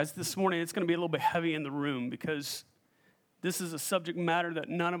Guys, this morning it's going to be a little bit heavy in the room because this is a subject matter that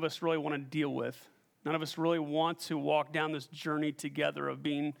none of us really want to deal with. None of us really want to walk down this journey together of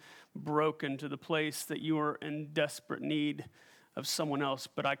being broken to the place that you are in desperate need of someone else.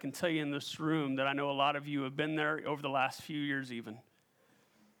 But I can tell you in this room that I know a lot of you have been there over the last few years even.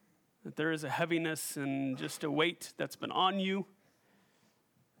 That there is a heaviness and just a weight that's been on you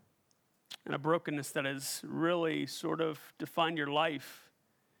and a brokenness that has really sort of defined your life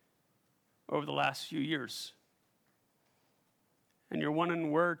over the last few years. And you're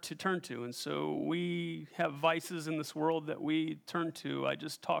wondering where to turn to. And so we have vices in this world that we turn to. I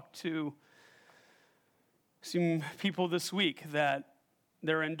just talked to some people this week that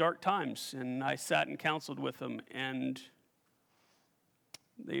they're in dark times, and I sat and counseled with them, and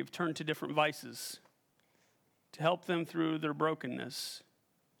they've turned to different vices to help them through their brokenness.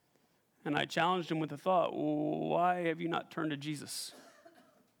 And I challenged them with the thought, why have you not turned to Jesus?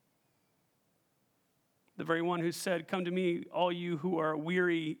 The very one who said, "Come to me, all you who are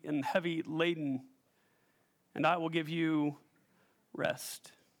weary and heavy laden, and I will give you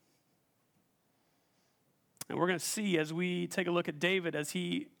rest." And we're going to see as we take a look at David as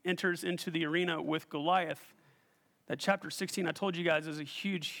he enters into the arena with Goliath, that chapter 16, I told you guys, is a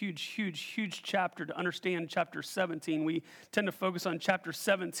huge chapter to understand chapter 17. We tend to focus on chapter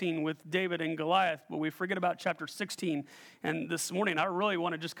 17 with David and Goliath, but we forget about chapter 16. And this morning, I really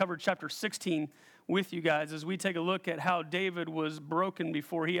want to just cover chapter 16 with you guys as we take a look at how David was broken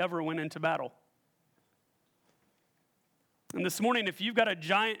before he ever went into battle. And this morning, if you've got a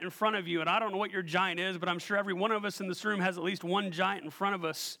giant in front of you, and I don't know what your giant is, but I'm sure every one of us in this room has at least one giant in front of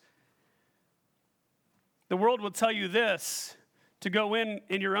us. The world will tell you this, to go in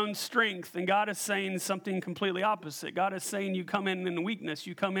your own strength, and God is saying something completely opposite. God is saying you come in weakness,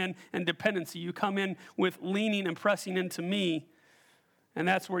 you come in dependency, you come in with leaning and pressing into me, and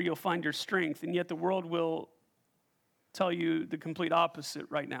that's where you'll find your strength. And yet the world will tell you the complete opposite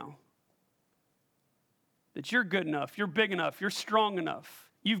right now. That you're good enough, you're big enough, you're strong enough.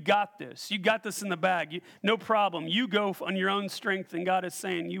 You've got this. You got this in the bag. No problem. You go on your own strength, and God is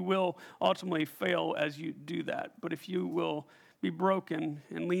saying you will ultimately fail as you do that. But if you will be broken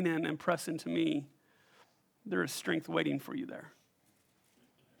and lean in and press into me, there is strength waiting for you there.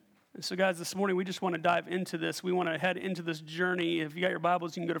 And so, guys, this morning we just want to dive into this. We want to head into this journey. If you got your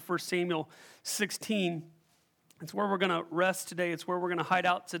Bibles, you can go to 1 Samuel 16. It's where we're going to rest today. It's where we're going to hide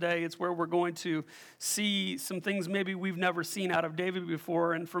out today. It's where we're going to see some things maybe we've never seen out of David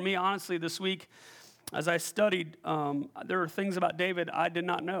before. And for me, honestly, this week, as I studied, there are things about David I did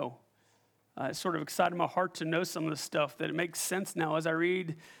not know. It sort of excited my heart to know some of this stuff, that it makes sense now as I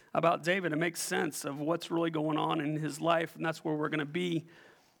read about David. It makes sense of what's really going on in his life, and that's where we're going to be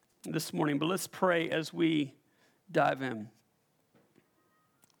this morning. But let's pray as we dive in.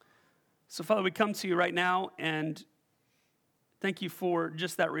 So, Father, we come to you right now, and thank you for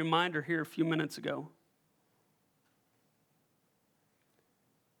just that reminder here a few minutes ago.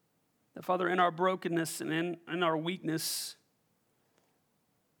 That, Father, in our brokenness and in our weakness,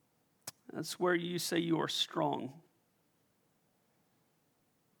 that's where you say you are strong.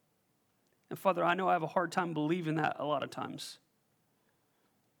 And, Father, I know I have a hard time believing that a lot of times.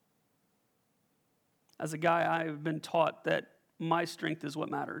 As a guy, I've been taught that my strength is what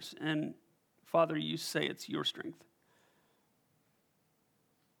matters. And Father, you say it's your strength.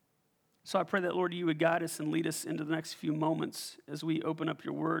 So I pray that, Lord, you would guide us and lead us into the next few moments as we open up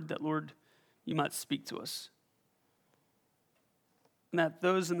your word, that, Lord, you might speak to us. And that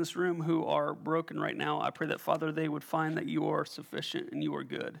those in this room who are broken right now, I pray that, Father, they would find that you are sufficient and you are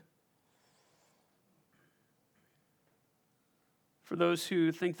good. For those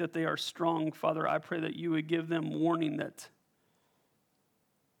who think that they are strong, Father, I pray that you would give them warning that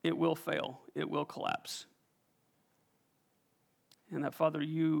it will fail, it will collapse. And that, Father,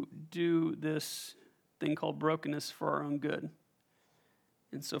 you do this thing called brokenness for our own good.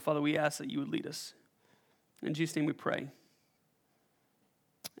 And so, Father, we ask that you would lead us. In Jesus' name we pray.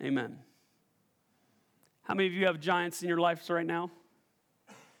 Amen. How many of you have giants in your lives right now?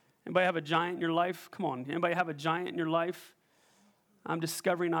 Anybody have a giant in your life? Come on. Anybody have a giant in your life? I'm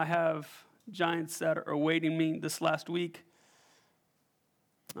discovering I have giants that are awaiting me this last week.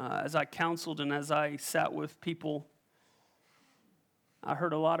 As I counseled and as I sat with people, I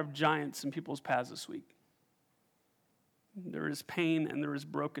heard a lot of giants in people's paths this week. There is pain and there is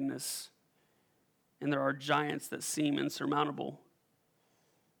brokenness, and there are giants that seem insurmountable.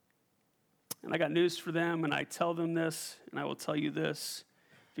 And I got news for them, and I tell them this, and I will tell you this.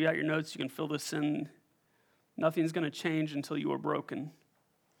 If you got your notes, you can fill this in. Nothing's going to change until you are broken.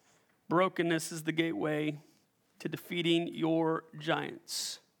 Brokenness is the gateway to defeating your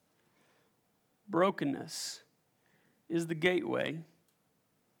giants. Brokenness is the gateway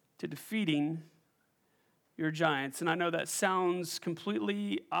to defeating your giants. And I know that sounds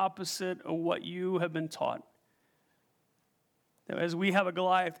completely opposite of what you have been taught. That as we have a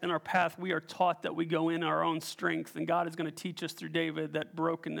Goliath in our path, we are taught that we go in our own strength, and God is going to teach us through David that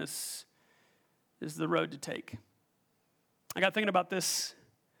brokenness is the road to take. I got thinking about this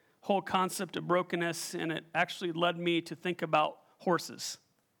whole concept of brokenness, and it actually led me to think about horses.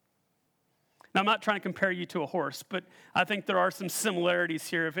 Now, I'm not trying to compare you to a horse, but I think there are some similarities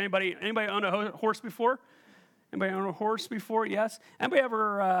here. If anybody owned a horse before? Anybody own a horse before? Yes. Anybody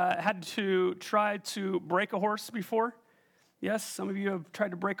ever had to try to break a horse before? Yes, some of you have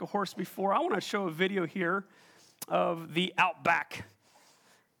tried to break a horse before. I want to show a video here of the Outback.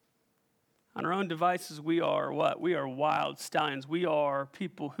 On our own devices, we are what? We are wild stallions. We are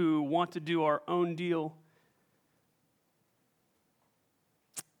people who want to do our own deal.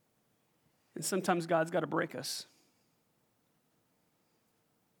 And sometimes God's got to break us.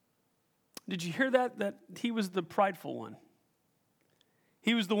 Did you hear that? That he was the prideful one.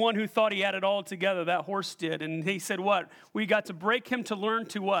 He was the one who thought he had it all together. That horse did. And he said what? We got to break him to learn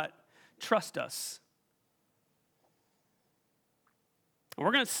to what? Trust us. And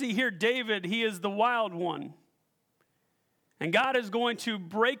we're going to see here David, he is the wild one. And God is going to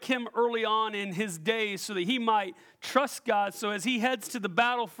break him early on in his days so that he might trust God. So as he heads to the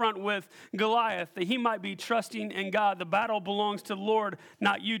battlefront with Goliath, that he might be trusting in God. The battle belongs to the Lord,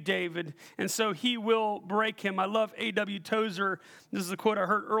 not you, David. And so he will break him. I love A.W. Tozer. This is a quote I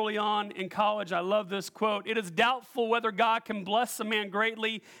heard early on in college. I love this quote. It is doubtful whether God can bless a man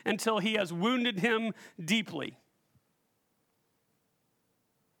greatly until he has wounded him deeply.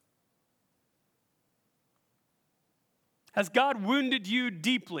 Has God wounded you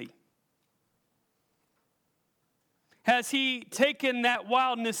deeply? Has he taken that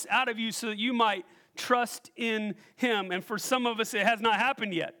wildness out of you so that you might trust in him? And for some of us, it has not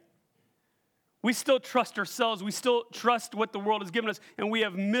happened yet. We still trust ourselves. We still trust what the world has given us, and we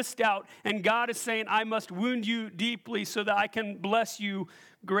have missed out. And God is saying, I must wound you deeply so that I can bless you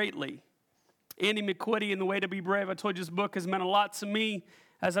greatly. Andy McQuitty in The Way to Be Brave, I told you this book has meant a lot to me.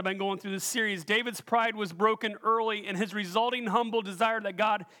 As I've been going through this series, David's pride was broken early, and his resulting humble desire that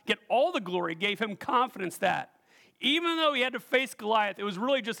God get all the glory gave him confidence that, even though he had to face Goliath, it was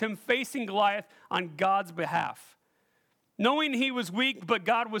really just him facing Goliath on God's behalf. Knowing he was weak, but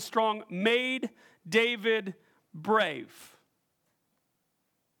God was strong, made David brave.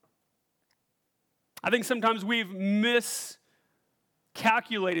 I think sometimes we've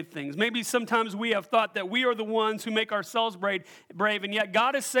miscalculated things. Maybe sometimes we have thought that we are the ones who make ourselves brave, and yet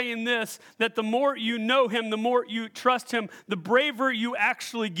God is saying this, that the more you know him, the more you trust him, the braver you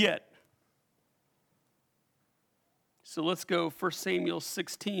actually get. So let's go 1 Samuel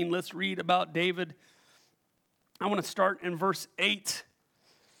 16. Let's read about David. I want to start in verse 8.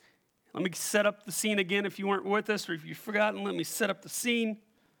 Let me set up the scene again if you weren't with us or if you've forgotten. Let me set up the scene.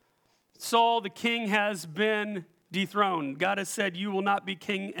 Saul, the king, has been dethroned. God has said, you will not be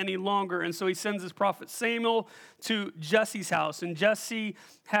king any longer. And so he sends his prophet Samuel to Jesse's house. And Jesse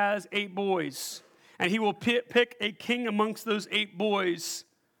has 8 boys. And he will pick a king amongst those 8 boys.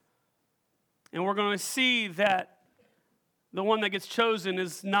 And we're going to see that the one that gets chosen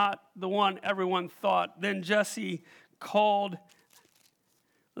is not the one everyone thought. Then Jesse called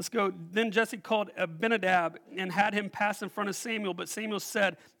Abinadab and had him pass in front of Samuel. But Samuel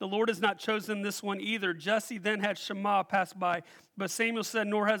said, the Lord has not chosen this one either. Jesse then had Shammah pass by. But Samuel said,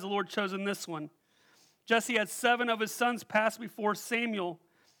 nor has the Lord chosen this one. Jesse had 7 of his sons pass before Samuel.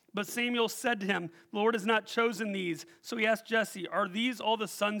 But Samuel said to him, the Lord has not chosen these. So he asked Jesse, are these all the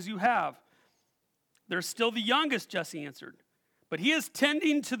sons you have? They're still the youngest, Jesse answered. But he is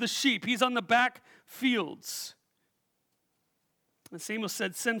tending to the sheep. He's on the back fields. And Samuel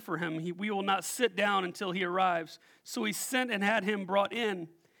said, send for him. We will not sit down until he arrives. So he sent and had him brought in.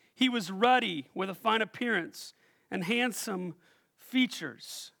 He was ruddy with a fine appearance and handsome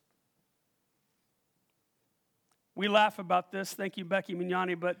features. We laugh about this. Thank you, Becky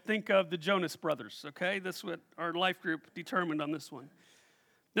Mignani. But think of the Jonas brothers, okay? That's what our life group determined on this one.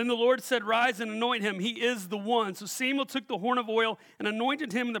 Then the Lord said, rise and anoint him. He is the one. So Samuel took the horn of oil and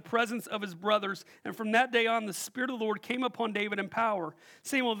anointed him in the presence of his brothers. And from that day on, the Spirit of the Lord came upon David in power.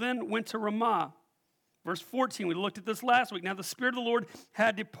 Samuel then went to Ramah. Verse 14, we looked at this last week. Now the Spirit of the Lord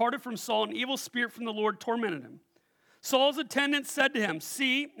had departed from Saul. An evil spirit from the Lord tormented him. Saul's attendants said to him,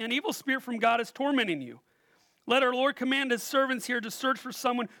 see, an evil spirit from God is tormenting you. Let our Lord command his servants here to search for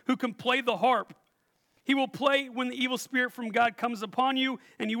someone who can play the harp. He will play when the evil spirit from God comes upon you,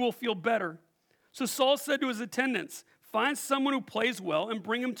 and you will feel better. So Saul said to his attendants, find someone who plays well and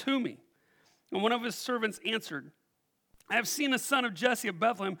bring him to me. And one of his servants answered, I have seen a son of Jesse of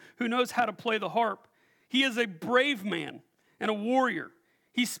Bethlehem who knows how to play the harp. He is a brave man and a warrior.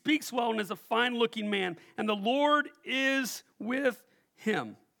 He speaks well and is a fine-looking man, and the Lord is with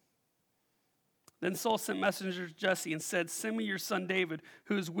him. Then Saul sent messengers to Jesse and said, send me your son David,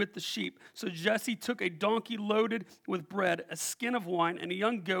 who is with the sheep. So Jesse took a donkey loaded with bread, a skin of wine, and a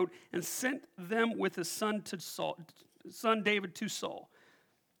young goat, and sent them with his son David to Saul.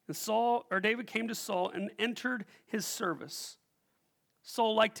 And David came to Saul and entered his service.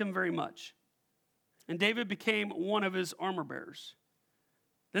 Saul liked him very much, and David became one of his armor bearers.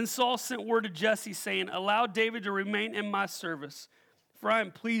 Then Saul sent word to Jesse, saying, allow David to remain in my service, for I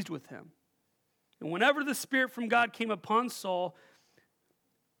am pleased with him. And whenever the Spirit from God came upon Saul,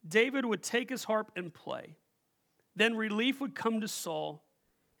 David would take his harp and play. Then relief would come to Saul,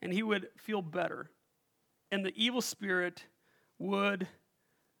 and he would feel better, and the evil spirit would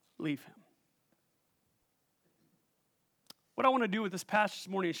leave him. What I want to do with this passage this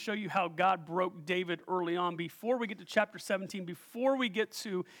morning is show you how God broke David early on. Before we get to chapter 17, before we get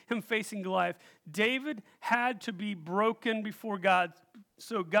to him facing Goliath, David had to be broken before God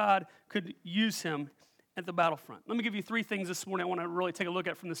so God could use him at the battlefront. Let me give you three things this morning I want to really take a look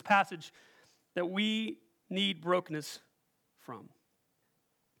at from this passage that we need brokenness from.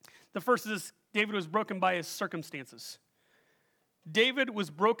 The first is David was broken by his circumstances. David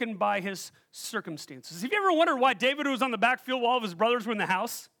was broken by his circumstances. Have you ever wondered why David was on the backfield while all of his brothers were in the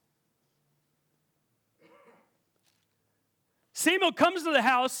house? Samuel comes to the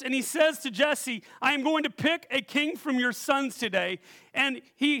house and he says to Jesse, I am going to pick a king from your sons today. And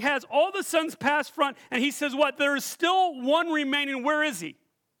he has all the sons pass front and he says, what? There is still one remaining. Where is he?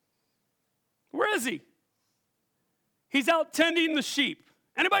 Where is he? He's out tending the sheep.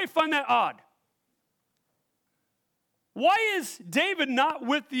 Anybody find that odd? Why is David not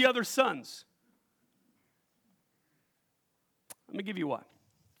with the other sons? Let me give you why.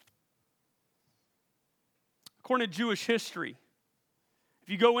 According to Jewish history, if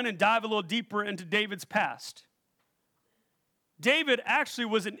you go in and dive a little deeper into David's past, David actually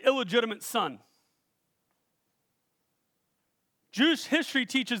was an illegitimate son. Jewish history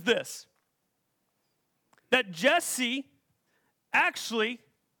teaches this, that Jesse actually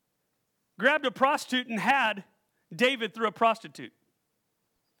grabbed a prostitute and had David through a prostitute.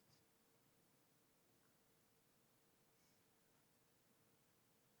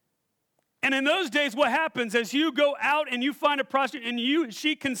 And in those days, what happens is you go out and you find a prostitute and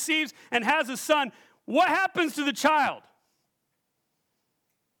she conceives and has a son. What happens to the child?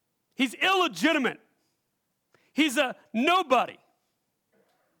 He's illegitimate. He's a nobody.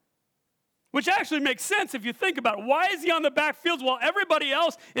 Which actually makes sense if you think about it. Why is he on the backfields while everybody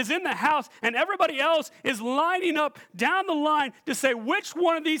else is in the house and everybody else is lining up down the line to say which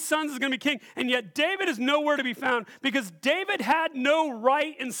one of these sons is going to be king? And yet David is nowhere to be found because David had no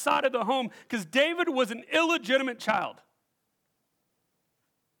right inside of the home because David was an illegitimate child.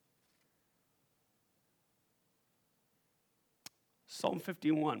 Psalm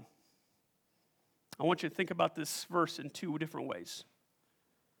 51. I want you to think about this verse in two different ways.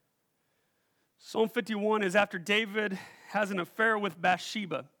 Psalm 51 is after David has an affair with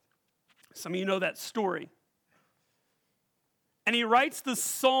Bathsheba. Some of you know that story. And he writes the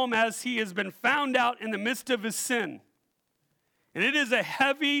psalm as he has been found out in the midst of his sin. And it is a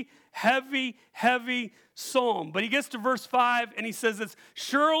heavy, heavy, heavy psalm. But he gets to verse 5 and he says this,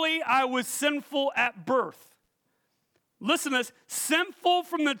 surely I was sinful at birth. Listen to this, sinful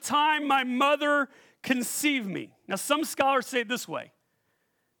from the time my mother conceived me. Now some scholars say it this way.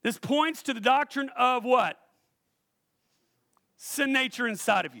 This points to the doctrine of what? Sin nature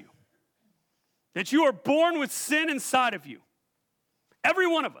inside of you. That you are born with sin inside of you. Every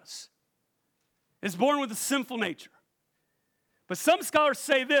one of us is born with a sinful nature. But some scholars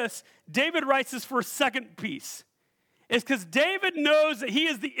say this, David writes this for a second piece. It's because David knows that he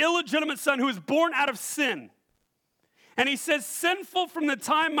is the illegitimate son who is born out of sin. And he says, sinful from the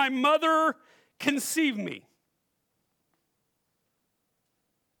time my mother conceived me.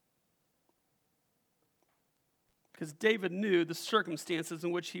 Because David knew the circumstances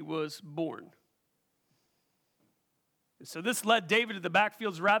in which he was born. And so this led David to the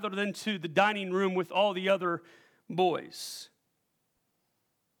backfields rather than to the dining room with all the other boys.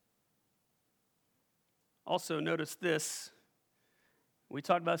 Also notice this. We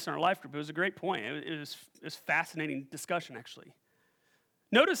talked about this in our life group. It was a great point. It was fascinating discussion, actually.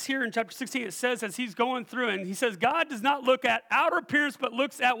 Notice here in chapter 16, it says as he's going through, and he says, God does not look at outer appearance, but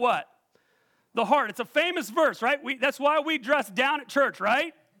looks at what? The heart. It's a famous verse, right? That's why we dress down at church,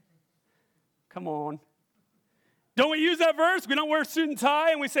 right? Come on. Don't we use that verse? We don't wear a suit and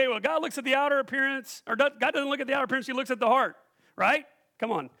tie, and we say, well, God looks at the outer appearance, or God doesn't look at the outer appearance, he looks at the heart, right?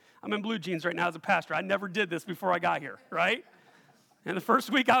 Come on. I'm in blue jeans right now as a pastor. I never did this before I got here, right? And the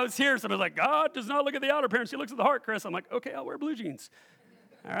first week I was here, somebody was like, God does not look at the outer appearance, he looks at the heart, Kris. I'm like, okay, I'll wear blue jeans.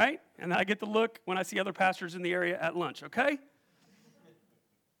 All right? And then I get to look when I see other pastors in the area at lunch, okay?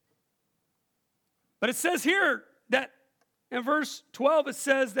 But it says here that in verse 12, it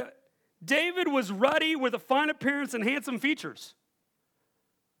says that David was ruddy with a fine appearance and handsome features.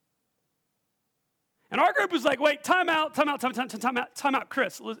 And our group was like, wait, time out,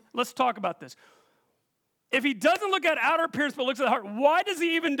 Kris. Let's talk about this. If he doesn't look at outer appearance but looks at the heart, why does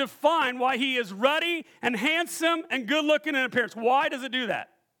he even define why he is ruddy and handsome and good looking in appearance? Why does it do that?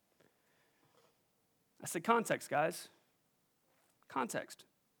 I said context, guys. Context.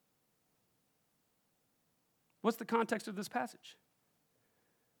 What's the context of this passage?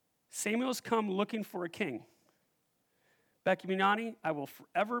 Samuel's come looking for a king. Becky Minani, I will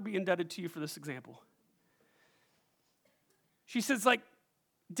forever be indebted to you for this example. She says, like,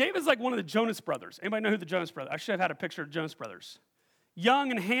 David's like one of the Jonas brothers. Anybody know who the Jonas brothers? I should have had a picture of Jonas brothers.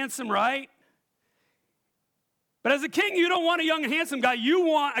 Young and handsome, right? But as a king, you don't want a young and handsome guy. You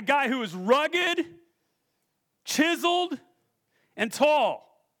want a guy who is rugged, chiseled, and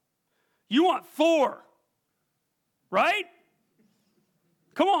tall. You want Thor, right?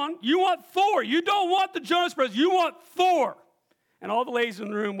 Come on, you want Thor. You don't want the Jonas brothers. You want Thor. And all the ladies in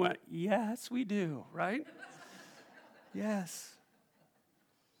the room went, yes, we do, right? Yes.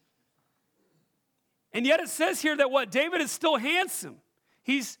 And yet it says here that what? David is still handsome.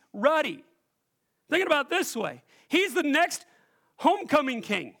 He's ruddy. Thinking about it this way. He's the next homecoming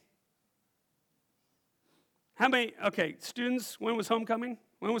king. How many, okay, students, when was homecoming?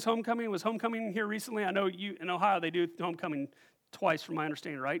 When was homecoming? Was homecoming here recently? I know you in Ohio, they do homecoming twice from my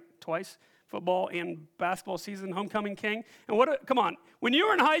understanding, right? Twice. Football and basketball season, homecoming king. And what, come on, when you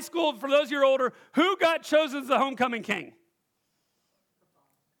were in high school, for those of you who are older, who got chosen as the homecoming king?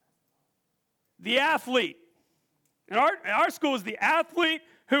 The athlete. In our school was the athlete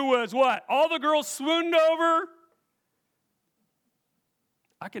who was what? All the girls swooned over.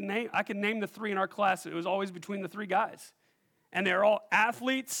 I can name the three in our class. It was always between the three guys. And they're all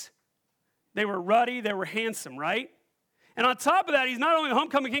athletes. They were ruddy. They were handsome, right? And on top of that, he's not only the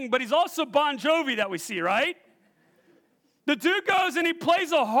homecoming king, but he's also Bon Jovi that we see, right? The dude goes and he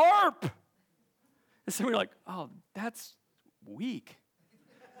plays a harp. And so we're like, oh, that's weak.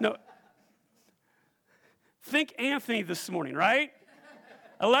 No. Think Anthony this morning, right?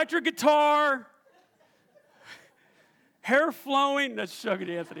 Electric guitar, hair flowing. That's Sugar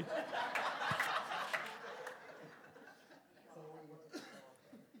Anthony.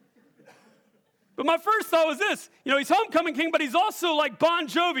 But my first thought was this. You know, he's homecoming king, but he's also like Bon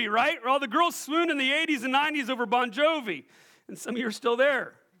Jovi, right? Where all the girls swooned in the 80s and 90s over Bon Jovi. And some of you are still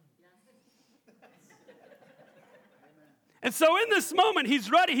there. And so in this moment, he's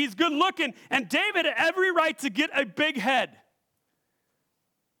ready, he's good looking, and David had every right to get a big head.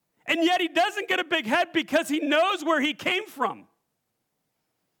 And yet he doesn't get a big head because he knows where he came from.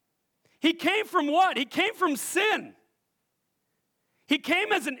 He came from what? He came from sin. He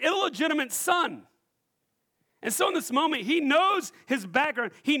came as an illegitimate son. And so in this moment, he knows his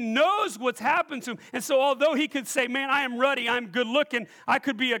background. He knows what's happened to him. And so although he could say, man, I am ruddy, I'm good looking, I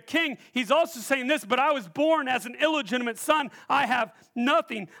could be a king, he's also saying this, but I was born as an illegitimate son. I have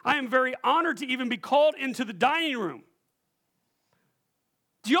nothing. I am very honored to even be called into the dining room.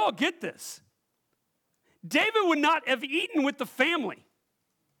 Do you all get this? David would not have eaten with the family.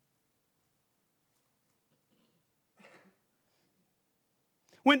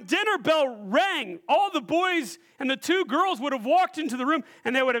 When dinner bell rang, all the boys and the two girls would have walked into the room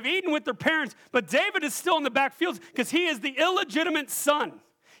and they would have eaten with their parents. But David is still in the back fields because he is the illegitimate son.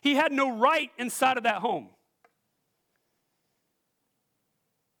 He had no right inside of that home.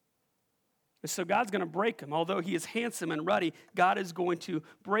 And so God's going to break him. Although he is handsome and ruddy, God is going to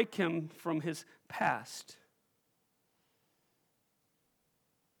break him from his past.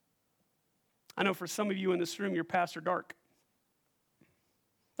 I know for some of you in this room, your pasts are dark.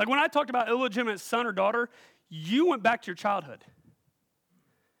 Like when I talked about illegitimate son or daughter, you went back to your childhood.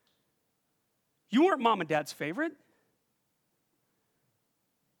 You weren't mom and dad's favorite.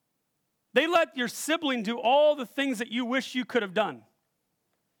 They let your sibling do all the things that you wish you could have done.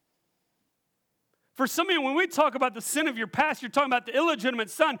 For some of you, when we talk about the sin of your past, you're talking about the illegitimate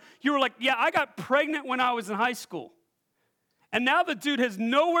son. You were like, yeah, I got pregnant when I was in high school. And now the dude has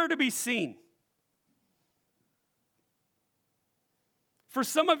nowhere to be seen. For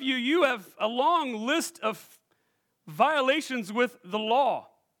some of you, you have a long list of violations with the law.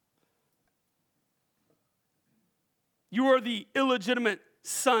 You are the illegitimate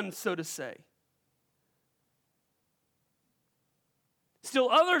son, so to say. Still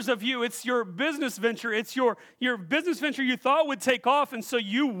others of you, it's your business venture. It's your business venture you thought would take off, and so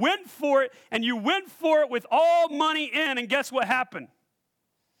you went for it, and you went for it with all money in, and guess what happened?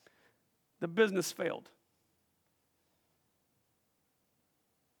 The business failed.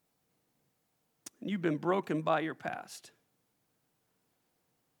 And you've been broken by your past.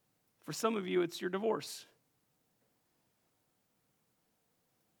 For some of you, it's your divorce.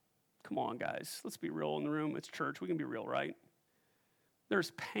 Come on, guys. Let's be real in the room. It's church. We can be real, right?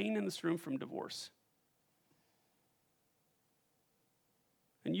 There's pain in this room from divorce.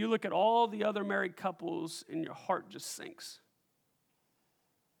 And you look at all the other married couples and your heart just sinks.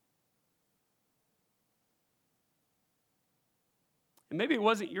 And maybe it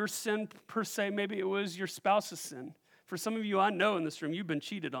wasn't your sin per se, maybe it was your spouse's sin. For some of you I know in this room, you've been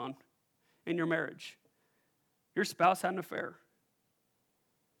cheated on in your marriage. Your spouse had an affair.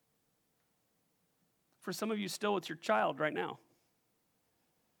 For some of you still, it's your child right now.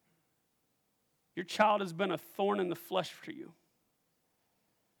 Your child has been a thorn in the flesh for you.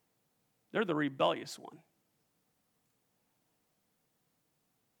 They're the rebellious one.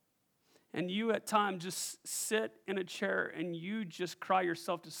 And you at times just sit in a chair and you just cry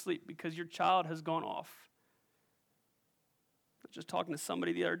yourself to sleep because your child has gone off. I was just talking to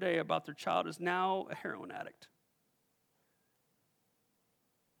somebody the other day about their child is now a heroin addict.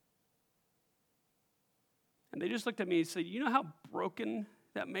 And they just looked at me and said, you know how broken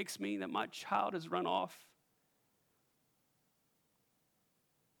that makes me, that my child has run off?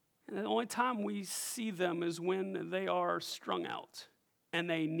 And the only time we see them is when they are strung out and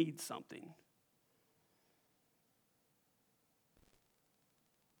they need something.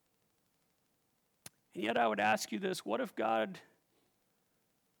 And yet I would ask you this, what if God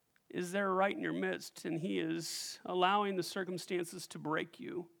is there right in your midst and he is allowing the circumstances to break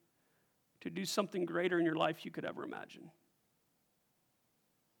you, to do something greater in your life you could ever imagine?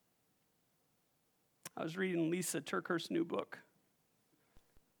 I was reading Lisa TerKeurst's new book.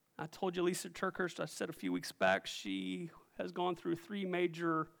 I told you Lisa TerKeurst, I said a few weeks back, she has gone through 3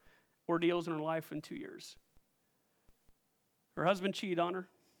 major ordeals in her life in 2 years. Her husband cheated on her.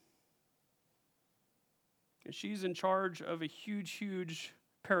 And she's in charge of a huge, huge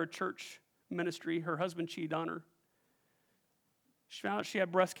parachurch ministry. Her husband cheated on her. She found out she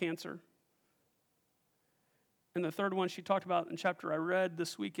had breast cancer. And the third one she talked about in chapter I read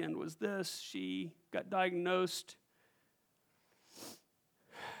this weekend was this. She got diagnosed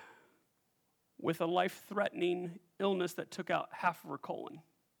with a life-threatening illness that took out half of her colon.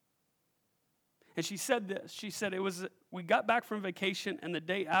 And she said this. She said, we got back from vacation, and the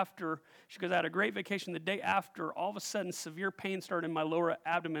day after, she goes, I had a great vacation. The day after, all of a sudden, severe pain started in my lower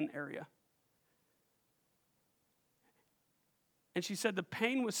abdomen area. And she said, the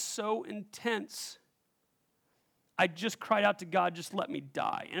pain was so intense, I just cried out to God, just let me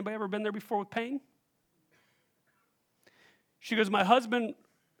die. Anybody ever been there before with pain? She goes, my husband,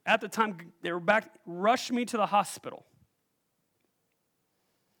 at the time, they were back, rushed me to the hospital.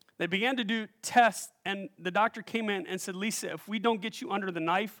 They began to do tests, and the doctor came in and said, Lisa, if we don't get you under the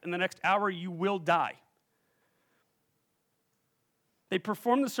knife in the next hour, you will die. They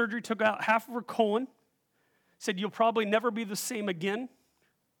performed the surgery, took out half of her colon, said, you'll probably never be the same again.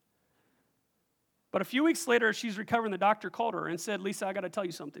 But a few weeks later, as she's recovering, the doctor called her and said, Lisa, I got to tell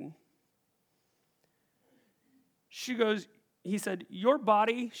you something. He said, your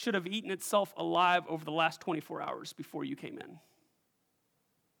body should have eaten itself alive over the last 24 hours before you came in.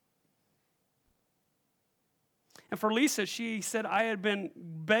 And for Lisa, she said, I had been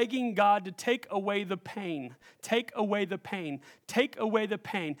begging God to take away the pain. Take away the pain. Take away the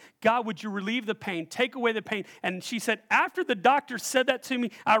pain. God, would you relieve the pain? Take away the pain. And she said, after the doctor said that to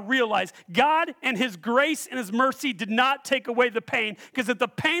me, I realized God and his grace and his mercy did not take away the pain, because if the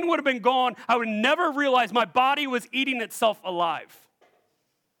pain would have been gone, I would never realize my body was eating itself alive.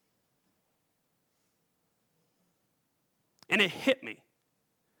 And it hit me.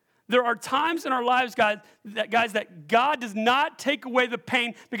 There are times in our lives, guys, that God does not take away the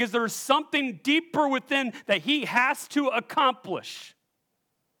pain because there is something deeper within that he has to accomplish.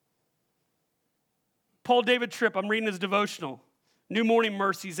 Paul David Tripp, I'm reading his devotional, New Morning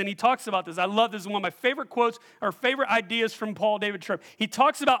Mercies, and he talks about this. I love this. One of my favorite quotes or favorite ideas from Paul David Tripp. He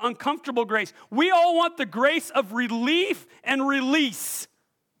talks about uncomfortable grace. We all want the grace of relief and release.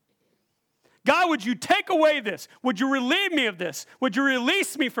 God, would you take away this? Would you relieve me of this? Would you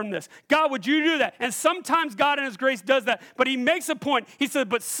release me from this? God, would you do that? And sometimes God in his grace does that, but he makes a point. He said,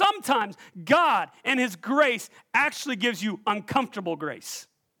 but sometimes God in his grace actually gives you uncomfortable grace.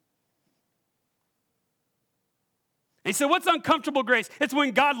 And he said, what's uncomfortable grace? It's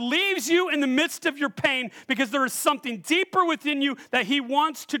when God leaves you in the midst of your pain because there is something deeper within you that he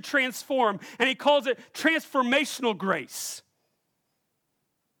wants to transform. And he calls it transformational grace.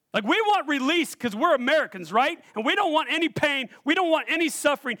 Like, we want release because we're Americans, right? And we don't want any pain. We don't want any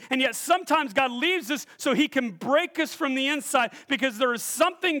suffering. And yet sometimes God leaves us so he can break us from the inside because there is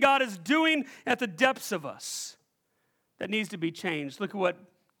something God is doing at the depths of us that needs to be changed. Look at what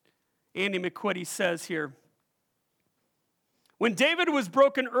Andy McQuitty says here. When David was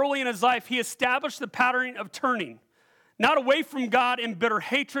broken early in his life, he established the pattern of turning, not away from God in bitter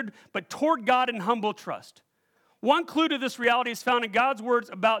hatred, but toward God in humble trust. One clue to this reality is found in God's words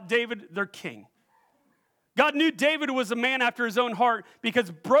about David, their king. God knew David was a man after his own heart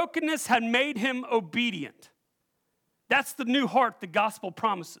because brokenness had made him obedient. That's the new heart the gospel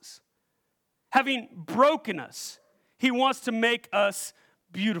promises. Having broken us, he wants to make us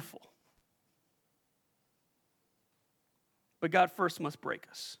beautiful. But God first must break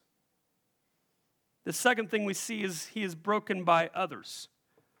us. The second thing we see is he is broken by others.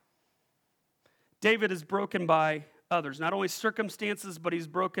 David is broken by others. Not only circumstances, but he's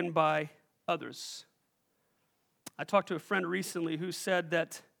broken by others. I talked to a friend recently who said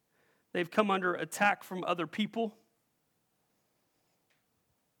that they've come under attack from other people.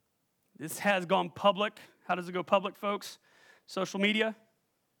 This has gone public. How does it go public, folks? Social media.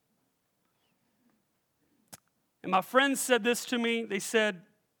 And my friends said this to me. They said,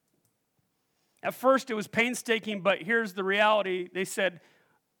 at first it was painstaking, but here's the reality. They said,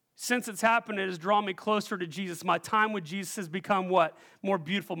 since it's happened, it has drawn me closer to Jesus. My time with Jesus has become what? More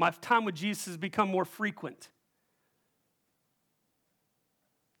beautiful. My time with Jesus has become more frequent.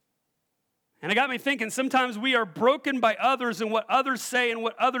 And it got me thinking, sometimes we are broken by others and what others say and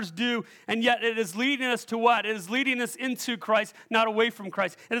what others do, and yet it is leading us to what? It is leading us into Christ, not away from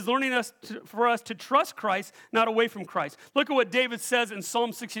Christ. It is learning us for us to trust Christ, not away from Christ. Look at what David says in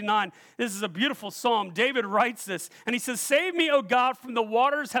Psalm 69. This is a beautiful psalm. David writes this, and he says, "Save me, O God, from the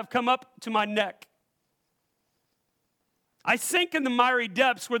waters have come up to my neck. I sink in the miry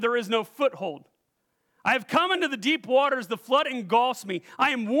depths where there is no foothold. I have come into the deep waters, the flood engulfs me. I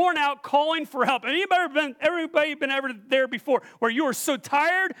am worn out calling for help." Everybody been ever there before where you are so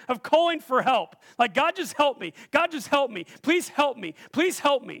tired of calling for help? Like, God, just help me. God, just help me. Please help me. Please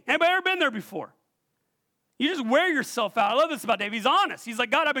help me. Anybody ever been there before? You just wear yourself out. I love this about Dave. He's honest. He's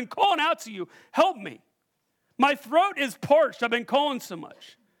like, God, I've been calling out to you. Help me. My throat is parched. I've been calling so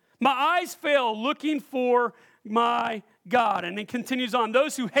much. My eyes fail looking for my God. And it continues on.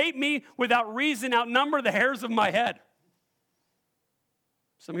 Those who hate me without reason outnumber the hairs of my head.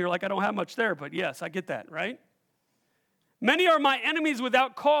 Some of you are like, I don't have much there, but yes, I get that, right? Many are my enemies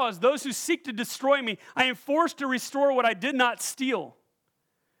without cause, those who seek to destroy me. I am forced to restore what I did not steal.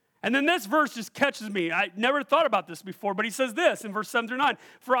 And then this verse just catches me. I never thought about this before, but he says this in verse 7 through 9.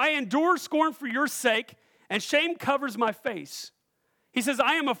 For I endure scorn for your sake, and shame covers my face. He says,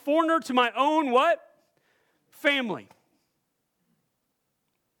 I am a foreigner to my own what? Family.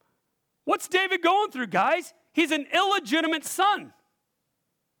 What's David going through, guys? He's an illegitimate son.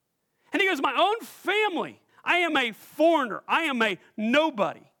 And he goes, my own family. I am a foreigner. I am a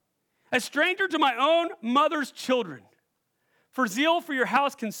nobody. A stranger to my own mother's children. For zeal for your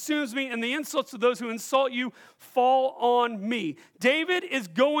house consumes me, and the insults of those who insult you fall on me. David is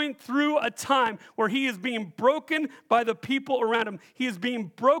going through a time where he is being broken by the people around him. He is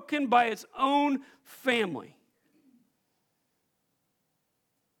being broken by his own family.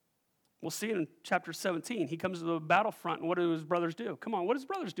 We'll see it in chapter 17. He comes to the battlefront, and what do his brothers do? Come on, what do his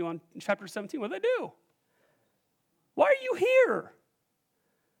brothers do in chapter 17? What do they do? Why are you here?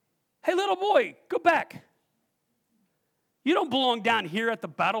 Hey, little boy, go back. You don't belong down here at the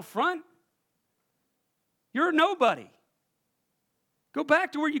battlefront. You're a nobody. Go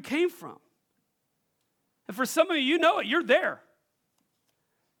back to where you came from. And for some of you know it. You're there.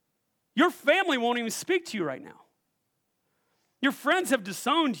 Your family won't even speak to you right now. Your friends have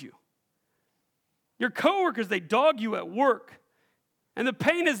disowned you. Your coworkers, they dog you at work. And the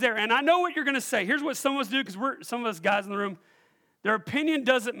pain is there. And I know what you're going to say. Here's what some of us do, because some of us guys in the room, their opinion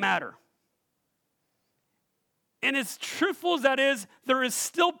doesn't matter. And as truthful as that is, there is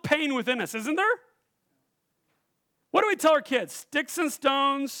still pain within us, isn't there? What do we tell our kids? Sticks and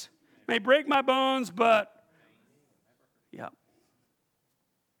stones may break my bones, but yeah.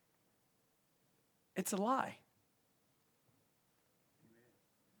 It's a lie.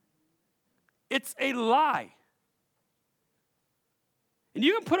 It's a lie. And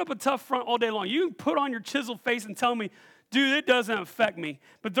you can put up a tough front all day long. You can put on your chiseled face and tell me, dude, it doesn't affect me.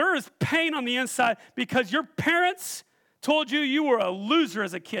 But there is pain on the inside because your parents told you were a loser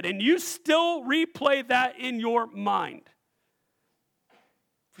as a kid, and you still replay that in your mind.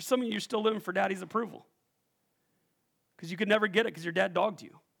 For some of you, you're still living for daddy's approval because you could never get it because your dad dogged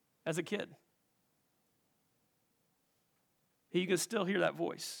you as a kid. You can still hear that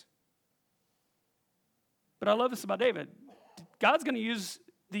voice. But I love this about David. God's going to use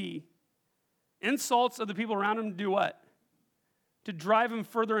the insults of the people around him to do what? To drive him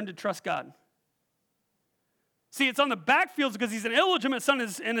further into trust God. See, it's on the backfields because he's an illegitimate son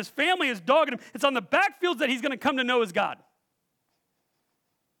and his family is dogging him. It's on the backfields that he's going to come to know his God.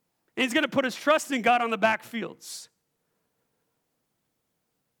 And he's going to put his trust in God on the backfields.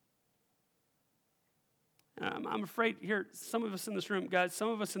 I'm afraid here, some of us in this room, guys, some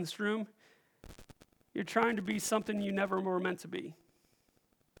of us in this room, you're trying to be something you never were meant to be.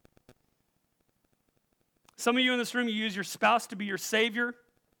 Some of you in this room, you use your spouse to be your savior.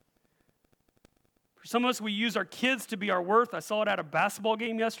 For some of us, we use our kids to be our worth. I saw it at a basketball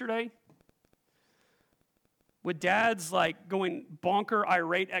game yesterday. With dads like going bonker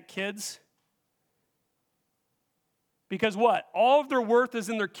irate at kids. Because what? All of their worth is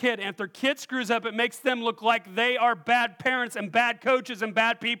in their kid. And if their kid screws up, it makes them look like they are bad parents and bad coaches and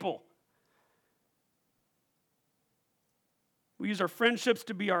bad people. We use our friendships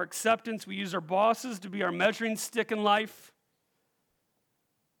to be our acceptance. We use our bosses to be our measuring stick in life.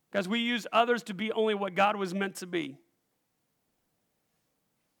 Guys, we use others to be only what God was meant to be.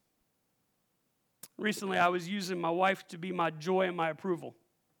 Recently, I was using my wife to be my joy and my approval.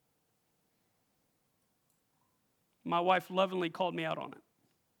 My wife lovingly called me out on it.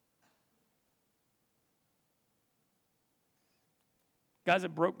 Guys,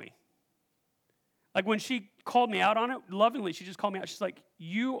 it broke me. Like when she called me out on it, lovingly, she just called me out. She's like,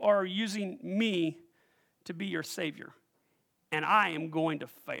 you are using me to be your savior, and I am going to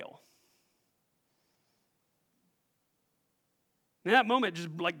fail. In that moment, just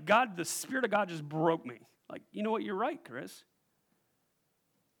like God, the Spirit of God just broke me. Like, you know what? You're right, Kris.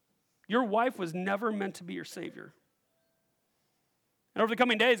 Your wife was never meant to be your savior. And over the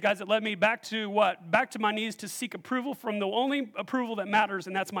coming days, guys, it led me back to what? Back to my knees to seek approval from the only approval that matters,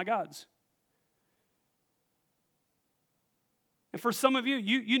 and that's my God's. And for some of you,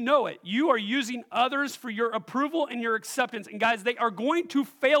 you know it. You are using others for your approval and your acceptance. And guys, they are going to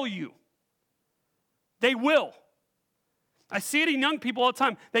fail you. They will. I see it in young people all the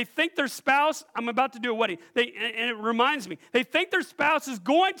time. They think their spouse, I'm about to do a wedding, and it reminds me, they think their spouse is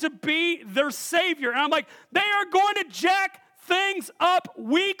going to be their savior. And I'm like, they are going to jack things up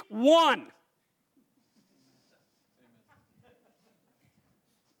week 1.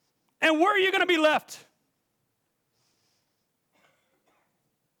 And where are you going to be left?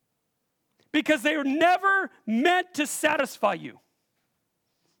 Because they were never meant to satisfy you.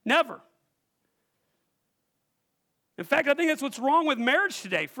 Never. In fact, I think that's what's wrong with marriage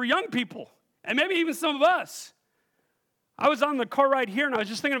today for young people, and maybe even some of us. I was on the car ride here, and I was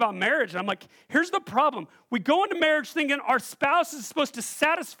just thinking about marriage, and I'm like, here's the problem. We go into marriage thinking our spouse is supposed to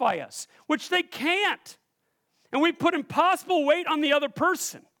satisfy us, which they can't. And we put impossible weight on the other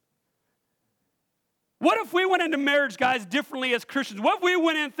person. What if we went into marriage, guys, differently as Christians? What if we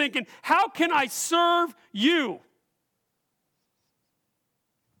went in thinking, how can I serve you?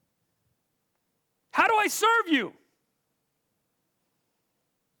 How do I serve you?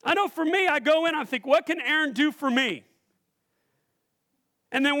 I know for me, I go in, I think, what can Aaron do for me?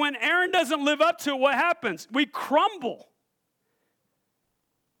 And then when Aaron doesn't live up to it, what happens? We crumble.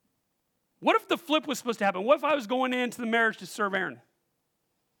 What if the flip was supposed to happen? What if I was going into the marriage to serve Aaron?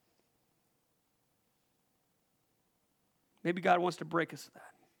 Maybe God wants to break us of that.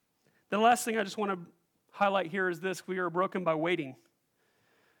 The last thing I just want to highlight here is this. We are broken by waiting.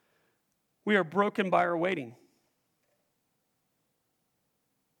 We are broken by our waiting.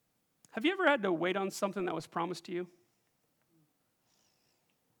 Have you ever had to wait on something that was promised to you?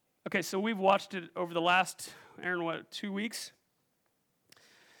 Okay, so we've watched it over the last, Aaron, 2 weeks?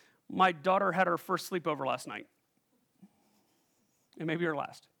 My daughter had her first sleepover last night. And maybe her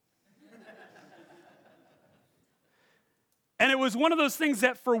last. And it was one of those things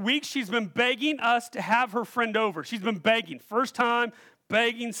that for weeks she's been begging us to have her friend over. She's been begging. First time,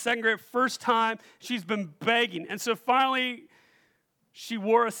 begging. Second grade, first time. She's been begging. And so finally, she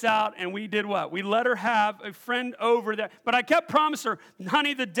wore us out, and we did what? We let her have a friend over there. But I kept promising her,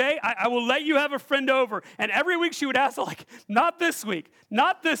 honey, the day I will let you have a friend over. And every week she would ask, like, not this week,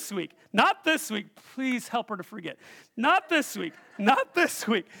 not this week, not this week. Please help her to forget. Not this week, not this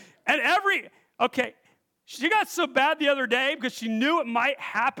week. And she got so bad the other day because she knew it might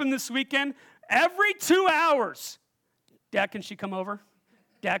happen this weekend. Every 2 hours, Dad, can she come over?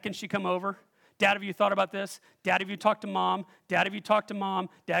 Dad, can she come over? Dad, have you thought about this? Dad, have you talked to Mom? Dad, have you talked to Mom?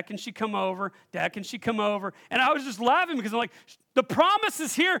 Dad, can she come over? Dad, can she come over? And I was just laughing because I'm like, the promise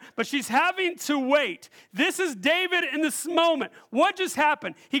is here, but she's having to wait. This is David in this moment. What just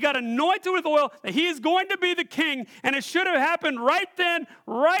happened? He got anointed with oil that he is going to be the king, and it should have happened right then,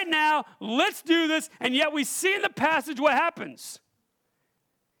 right now. Let's do this. And yet we see in the passage what happens.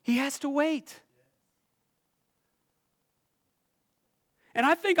 He has to wait. And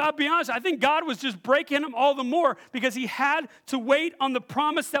I'll be honest, I think God was just breaking him all the more because he had to wait on the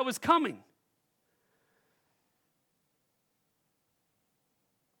promise that was coming.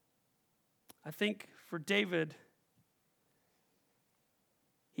 I think for David,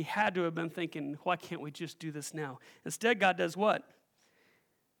 he had to have been thinking, why can't we just do this now? Instead, God does what?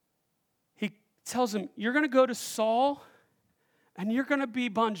 He tells him, you're going to go to Saul and you're going to be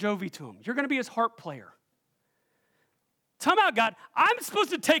Bon Jovi to him. You're going to be his harp player. Time out, God. I'm supposed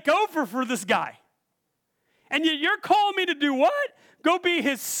to take over for this guy. And yet you're calling me to do what? Go be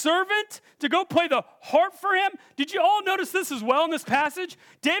his servant? To go play the harp for him? Did you all notice this as well in this passage?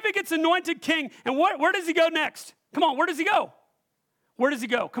 David gets anointed king, and where does he go next? Come on, where does he go? Where does he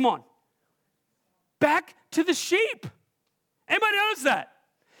go? Come on. Back to the sheep. Anybody notice that?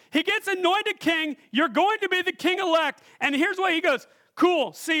 He gets anointed king. You're going to be the king-elect. And here's what he goes.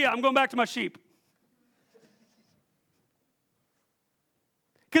 Cool, see ya. I'm going back to my sheep.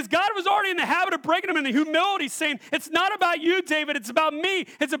 Because God was already in the habit of breaking him in the humility, saying, it's not about you, David, it's about me.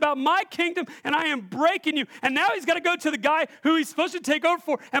 It's about my kingdom, and I am breaking you. And now he's got to go to the guy who he's supposed to take over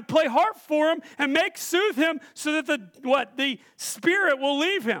for and play harp for him and soothe him so that the spirit will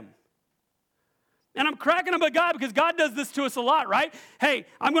leave him. And I'm cracking up at God because God does this to us a lot, right? Hey,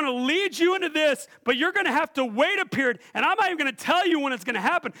 I'm going to lead you into this, but you're going to have to wait a period, and I'm not even going to tell you when it's going to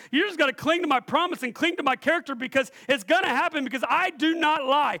happen. You just got to cling to my promise and cling to my character because it's going to happen because I do not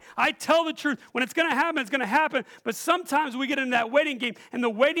lie. I tell the truth. When it's going to happen, it's going to happen. But sometimes we get into that waiting game, and the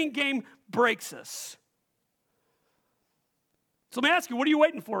waiting game breaks us. So let me ask you, what are you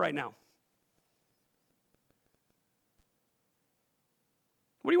waiting for right now?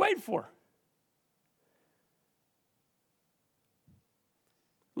 What are you waiting for?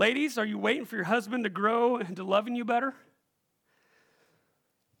 Ladies, are you waiting for your husband to grow into loving you better?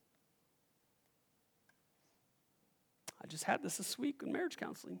 I just had this week in marriage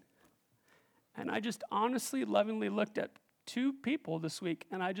counseling. And I just honestly, lovingly looked at two people this week,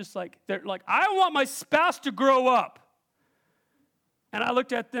 and they're like, I want my spouse to grow up. And I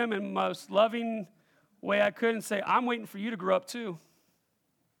looked at them in the most loving way I could and say, I'm waiting for you to grow up too.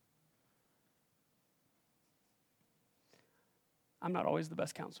 I'm not always the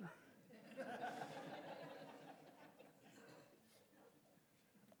best counselor.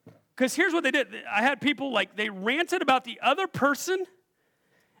 Because here's what they did. I had people they ranted about the other person,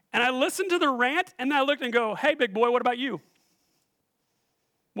 and I listened to the rant, and then I looked and go, hey, big boy, what about you?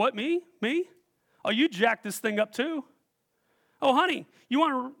 What, me? Me? Oh, you jacked this thing up too. Oh, honey, you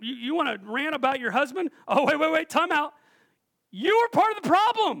want to rant about your husband? Oh, wait, time out. You were part of the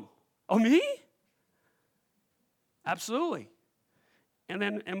problem. Oh, me? Absolutely. And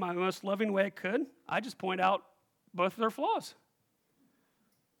then in my most loving way I could, I just point out both of their flaws.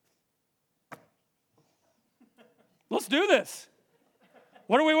 Let's do this.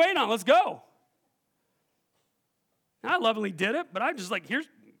 What are we waiting on? Let's go. I lovingly did it, but I'm just like, you're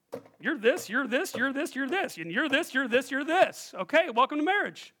this, you're this, you're this, you're this, and you're this, you're this, you're this. Okay, welcome to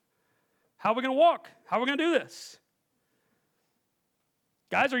marriage. How are we going to walk? How are we going to do this?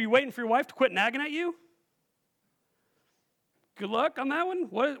 Guys, are you waiting for your wife to quit nagging at you? Good luck on that one.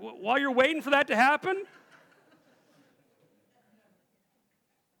 While you're waiting for that to happen,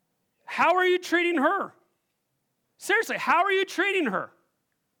 how are you treating her? Seriously, how are you treating her?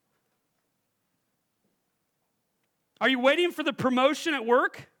 Are you waiting for the promotion at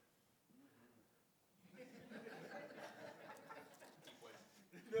work?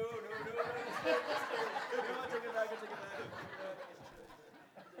 No.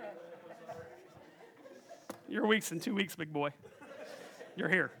 Your week's in 2 weeks, big boy. You're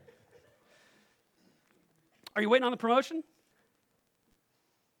here. Are you waiting on the promotion?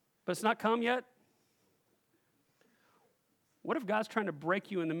 But it's not come yet? What if God's trying to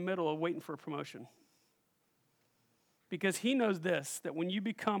break you in the middle of waiting for a promotion? Because he knows this, that when you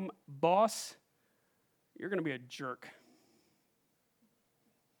become boss, you're going to be a jerk.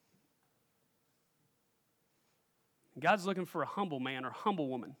 God's looking for a humble man or humble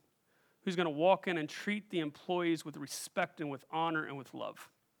woman who's going to walk in and treat the employees with respect and with honor and with love.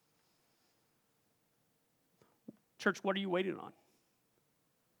 Church, what are you waiting on?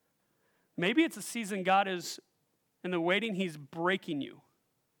 Maybe it's a season God is, in the waiting, he's breaking you.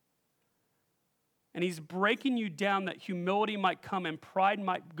 And he's breaking you down that humility might come and pride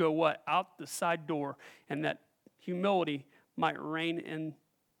might go what? Out the side door. And that humility might reign in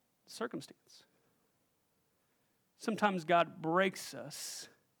circumstance. Sometimes God breaks us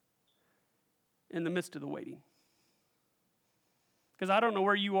in the midst of the waiting. Because I don't know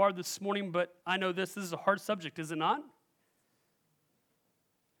where you are this morning, but I know this is a hard subject, is it not?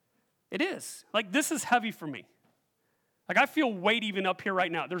 It is. Like, this is heavy for me. Like, I feel weight even up here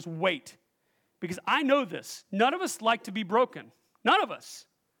right now. There's weight. Because I know this. None of us like to be broken. None of us.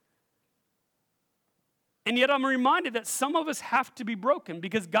 And yet I'm reminded that some of us have to be broken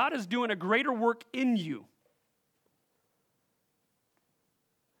because God is doing a greater work in you.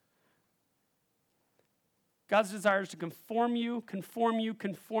 God's desire is to conform you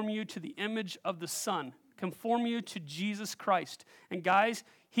to the image of the Son. Conform you to Jesus Christ. And guys,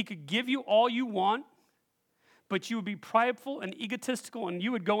 he could give you all you want, but you would be prideful and egotistical, and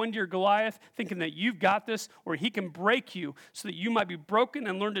you would go into your Goliath thinking that you've got this, or he can break you so that you might be broken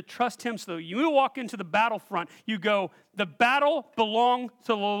and learn to trust him. So that you walk into the battlefront, you go, the battle belongs to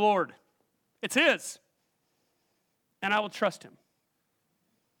the Lord. It's his. And I will trust him.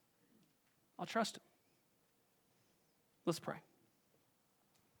 I'll trust him. Let's pray.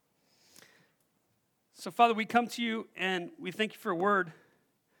 So, Father, we come to you and we thank you for a word.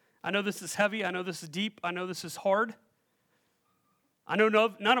 I know this is heavy. I know this is deep. I know this is hard. I know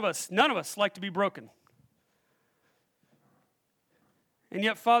none of us like to be broken. And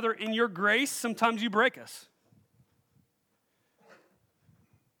yet, Father, in your grace, sometimes you break us.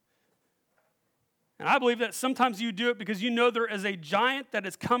 And I believe that sometimes you do it because you know there is a giant that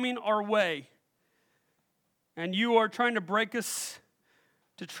is coming our way. And you are trying to break us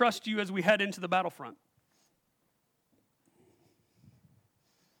to trust you as we head into the battlefront.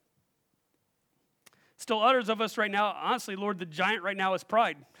 Still others of us right now, honestly, Lord, the giant right now is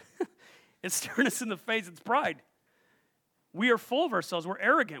pride. It's staring us in the face. It's pride. We are full of ourselves. We're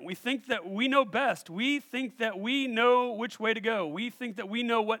arrogant. We think that we know best. We think that we know which way to go. We think that we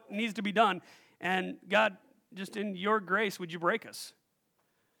know what needs to be done. And God, just in your grace, would you break us?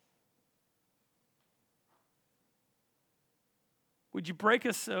 Would you break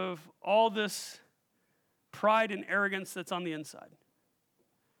us of all this pride and arrogance that's on the inside?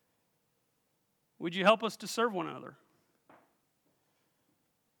 Would you help us to serve one another?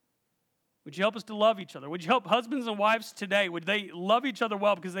 Would you help us to love each other? Would you help husbands and wives today? Would they love each other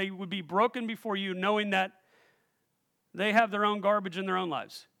well because they would be broken before you knowing that they have their own garbage in their own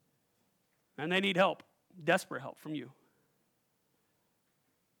lives and they need help, desperate help from you?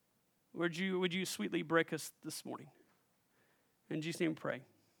 Would you sweetly break us this morning? In Jesus' name we pray.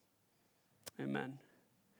 Amen.